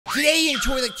Today in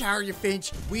Toilet Tower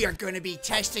Defense, we are going to be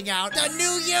testing out the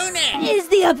new unit. Is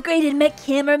the upgraded mech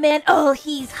cameraman all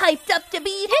he's hyped up to be?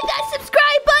 Hit that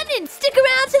subscribe button and stick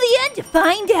around to the end to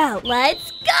find out.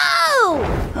 Let's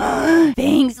go!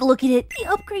 Fangs, look at it. The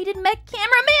upgraded mech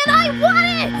cameraman, I want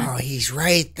it! Oh, he's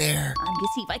right there. I'm gonna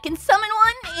see if I can summon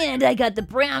one. And I got the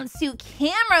brown suit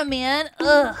cameraman.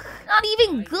 Ugh, not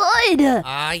even good.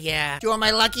 Oh, yeah. Doing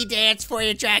my lucky dance for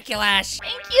you, Draculass.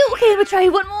 Thank you. Okay, we'll try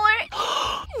one more.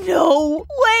 No,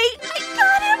 wait, I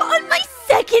got him on my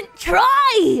second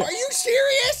try. Are you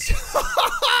serious?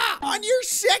 On your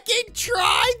second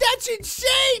try? That's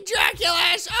insane,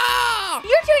 Draculass. Oh!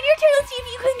 Your turn. Let's see if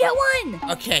you can get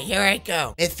one. Okay, here I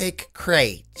go. Mythic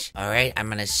crates. All right, I'm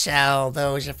gonna sell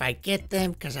those if I get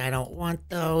them because I don't want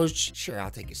those. Sure,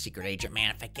 I'll take a secret agent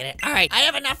man if I get it. All right, I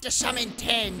have enough to summon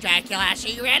 10, Draculass. Are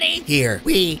you ready? Here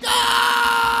we go!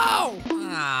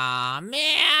 Aw,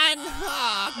 man.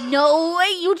 Oh. No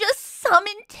way, you just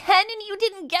summoned 10 and you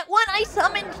didn't get one. I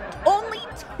summoned only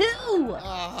 2.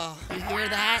 Oh, you hear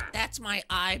that? That's my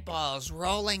eyeballs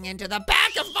rolling into the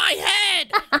back of my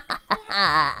head.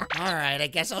 All right, I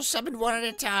guess I'll summon one at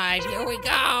a time. Here we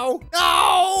go. No!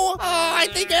 Oh, I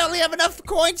think I only have enough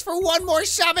coins for one more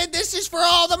summon. This is for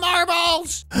all the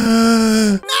marbles.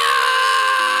 No!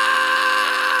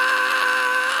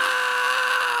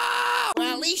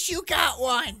 Well, at least you got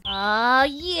one. Oh,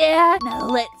 yeah. Now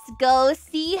let's go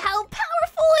see how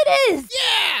powerful it is.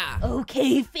 Yeah!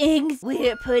 Okay, Fangs,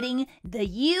 we're putting the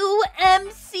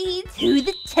UMC to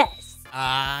the test.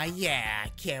 Yeah,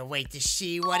 can't wait to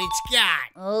see what it's got.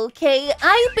 Okay,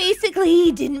 I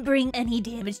basically didn't bring any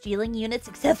damage dealing units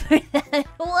except for that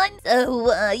one.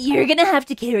 So, you're gonna have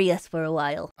to carry us for a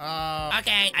while.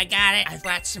 Okay, I got it. I've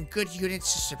got some good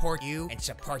units to support you and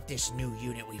support this new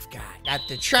unit we've got. Got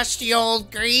the trusty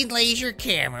old green laser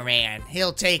cameraman.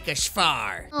 He'll take us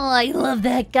far. Oh, I love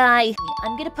that guy.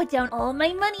 I'm gonna put down all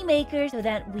my money makers so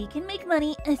that we can make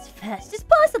money as fast as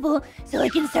possible so I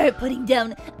can start putting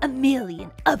down a million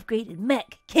upgraded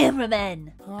mech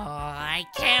cameramen. Oh, I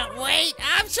can't wait.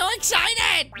 I'm so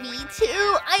excited. Me too.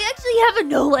 I actually have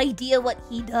no idea what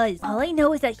he does. All I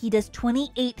know is that he does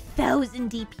 28,000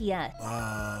 DPS.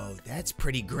 Whoa, that's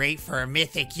pretty great for a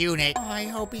mythic unit. Oh, I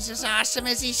hope he's as awesome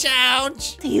as he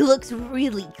sounds. He looks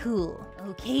really cool.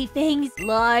 Okay, Fangs,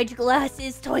 large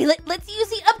glasses, toilet. Let's use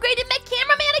the upgraded mech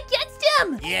cameraman against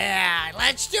him. Yeah,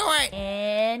 let's do it.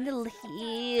 And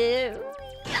here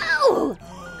we go.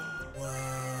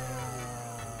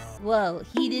 Whoa,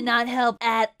 he did not help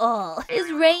at all.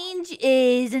 His range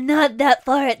is not that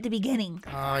far at the beginning.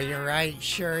 Oh, you're right,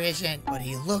 sure isn't. But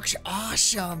he looks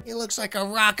awesome. He looks like a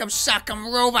rock'em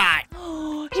sock'em robot.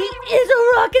 He is a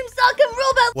rock'em sock'em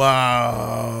robot.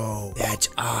 Whoa, that's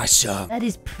awesome. That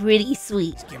is pretty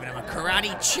sweet. He's giving him a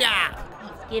karate chop.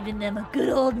 Giving them a good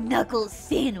old knuckles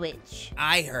sandwich.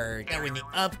 I heard that when the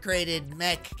upgraded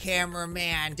mech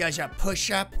cameraman does a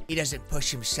push-up, he doesn't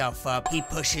push himself up, he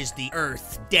pushes the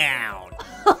earth down.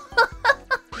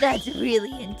 That's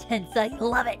really intense, I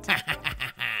love it.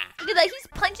 Look at that, he's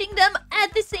punching them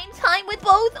at the same time with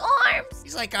both arms.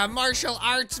 He's like a martial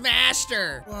arts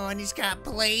master. Whoa, and he's got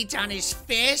blades on his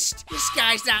fist. This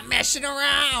guy's not messing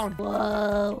around.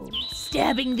 Whoa,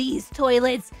 stabbing these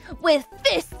toilets with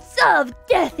fists of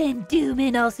death and doom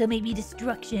and also maybe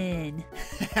destruction.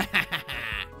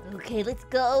 Okay, let's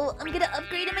go. I'm gonna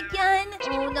upgrade him again.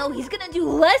 Oh no, he's gonna do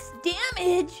less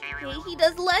damage. Okay, he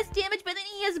does less damage, but then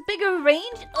he has bigger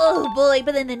range. Oh boy,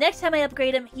 but then the next time I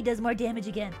upgrade him, he does more damage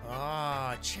again.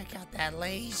 Oh, check out that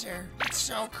laser. It's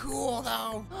so cool,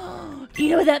 though. Do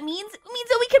you know what that means? It means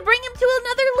that we can bring him to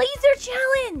another laser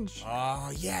challenge.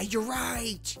 Oh, yeah, you're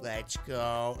right. Let's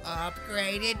go.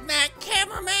 Upgraded mech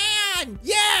cameraman.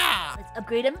 Yeah! Let's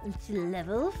upgrade him to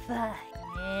level 5.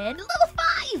 And level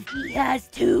 5! He has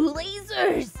 2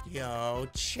 lasers! Yo,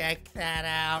 check that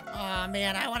out. Oh,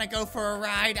 man, I want to go for a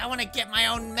ride. I want to get my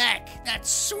own mech. That's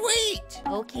sweet!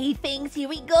 Okay, Fangs, here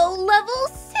we go. Level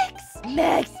 6!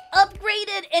 Max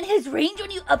upgraded, and his range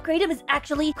when you upgrade him is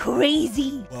actually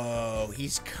crazy. Whoa,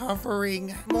 he's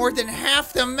covering more than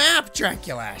half the map,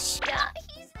 Draculass. Yeah,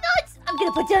 he's nuts! I'm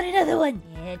gonna put down another one.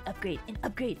 And upgrade, and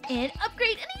upgrade, and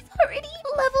upgrade, and he's already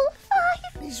level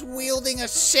 5. He's wielding a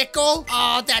sickle?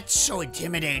 Oh, that's so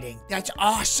intimidating. That's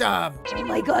awesome. Oh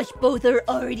my gosh, both are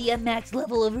already at max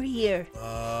level over here.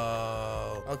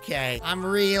 Oh, okay. I'm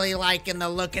really liking the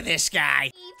look of this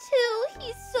guy. Me too.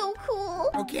 He's so so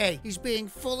cool. Okay, he's being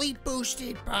fully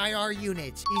boosted by our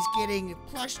units. He's getting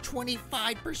plus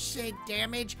 25%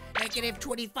 damage, negative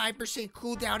 25%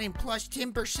 cooldown, and plus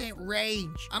 10%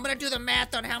 range. I'm gonna do the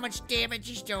math on how much damage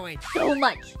he's doing. So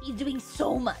much. He's doing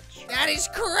so much. That is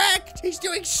correct. He's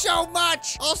doing so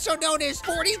much. Also known as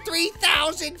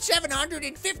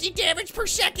 43,750 damage per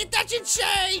second. That's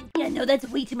insane. Yeah, no, that's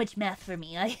way too much math for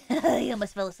me. I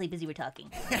almost fell asleep as you were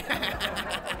talking.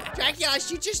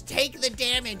 Draculass, you just take the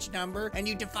damage number and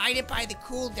you divide it by the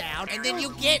cooldown, and then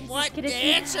you get what the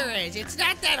answer is. It's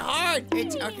not that hard.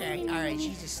 It's okay. All right,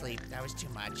 she's asleep. That was too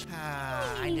much.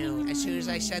 I knew. As soon as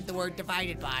I said the word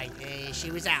divided by,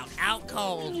 she was out. Out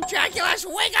cold. Draculass,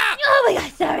 wake up! Oh my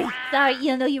god, sorry. Sorry,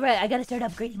 yeah, no, you're right. I gotta start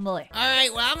upgrading more. All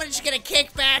right, well, I'm just gonna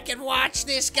kick back and watch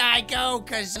this guy go,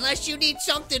 because unless you need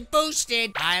something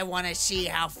boosted, I want to see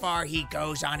how far he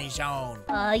goes on his own.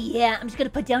 Yeah, I'm just gonna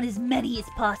put down as many as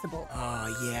possible.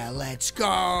 Oh, yeah, let's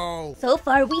go. So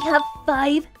far, we have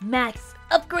 5 max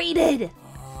upgraded.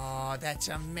 Oh, that's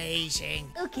amazing.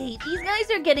 Okay, these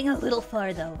guys are getting a little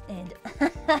far though, and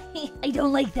I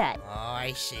don't like that. Oh,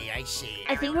 I see.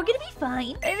 I think we're gonna be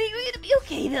fine. I think we're gonna be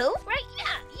okay though, right?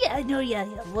 Yeah,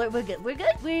 we're good. We're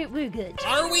good.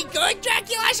 Are we good,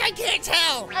 Draculass? I can't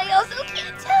tell. I also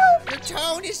can't tell. Your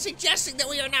tone is suggesting that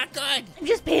we are not good. I'm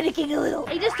just panicking a little.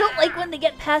 I just don't like when they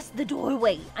get past the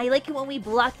doorway. I like it when we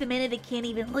block them in and they can't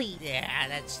even leave. Yeah,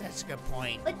 that's a good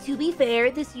point. But to be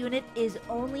fair, this unit is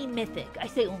only mythic. I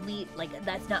say only, like,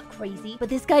 that's not crazy. But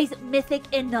this guy's mythic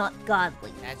and not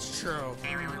godly. That's true.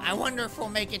 I wonder if we'll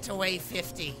make it to wave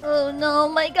 50. Oh no,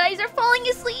 my guys are falling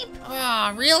asleep.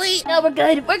 Oh, really? No, we're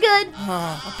good. We're good.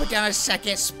 I'll put down a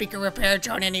second speaker repair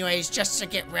drone anyways, just to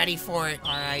get ready for it.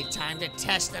 All right, time to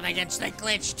test them against the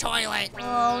glitch toilet.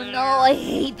 Oh no, I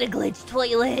hate the glitch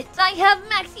toilet. I have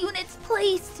max units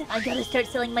placed. I gotta start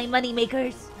selling my money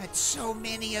makers. That's so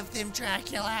many of them,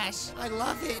 Draculass. I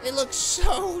love it. It looks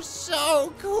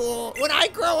so cool. When I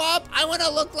grow up, I want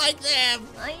to look like them.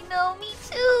 I know, me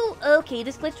too. Okay,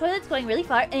 this glitch toilet's going really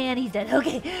far, and he's dead.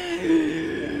 Okay.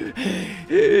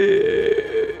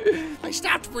 I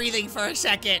stopped breathing for a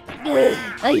second.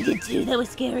 I did too. That was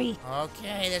scary.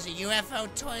 Okay, there's a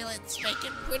UFO toilet. It's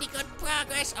making pretty good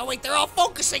progress. Oh, wait, they're all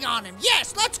focusing on him.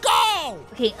 Yes, let's go.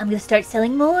 Okay, I'm gonna start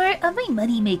selling more of my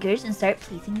money makers and start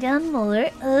placing down more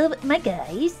of my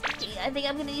guys. Okay, I think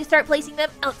I'm gonna start placing them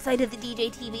outside of the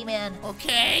DJ TV, man.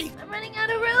 Okay. I'm running out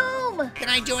of room. Can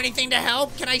I do anything to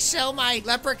help? Can I sell my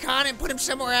leprechaun and put him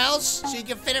somewhere else so you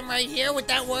can fit him right here? Would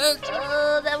that work?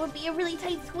 That would be a really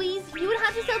tight squeeze. You would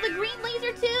have to sell the green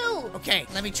laser too. Okay,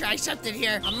 let me try something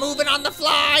here. I'm moving on the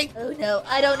fly. Oh no,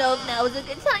 I don't know if now is a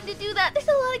good time to do that. There's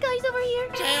a lot of guys over here.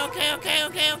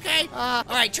 Okay. All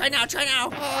right, try now.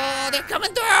 Oh, they're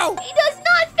coming through. He does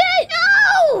not fit.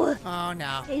 No. Oh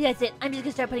no. Okay, that's it. I'm just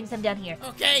gonna start putting some down here.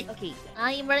 Okay. Okay,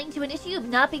 I am running into an issue of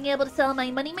not being able to sell my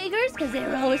money makers because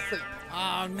they're all asleep.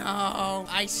 Oh no,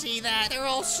 I see that. They're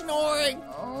all snoring.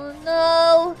 Oh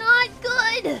no, not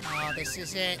good. Oh, this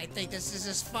is it. I think this is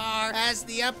as far as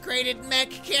the upgraded mech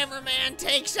cameraman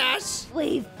takes us.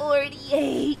 Wave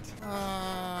 48.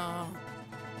 Oh.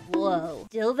 Whoa.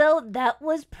 Still though, that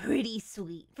was pretty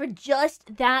sweet. For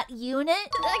just that unit,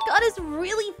 that got us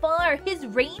really far. His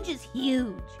range is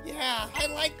huge. Yeah, I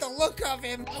like the look of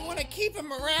him. I want to keep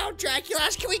him around,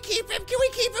 Draculass. Can we keep him? Can we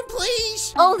keep him,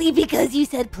 please? Only because you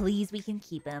said please, we can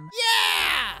keep him.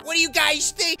 Yeah! What do you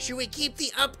guys think? Should we keep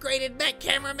the upgraded mech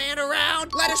cameraman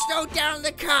around? Let us know down in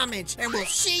the comments, and we'll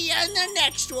see you in the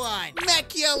next one.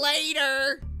 Mech you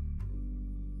later.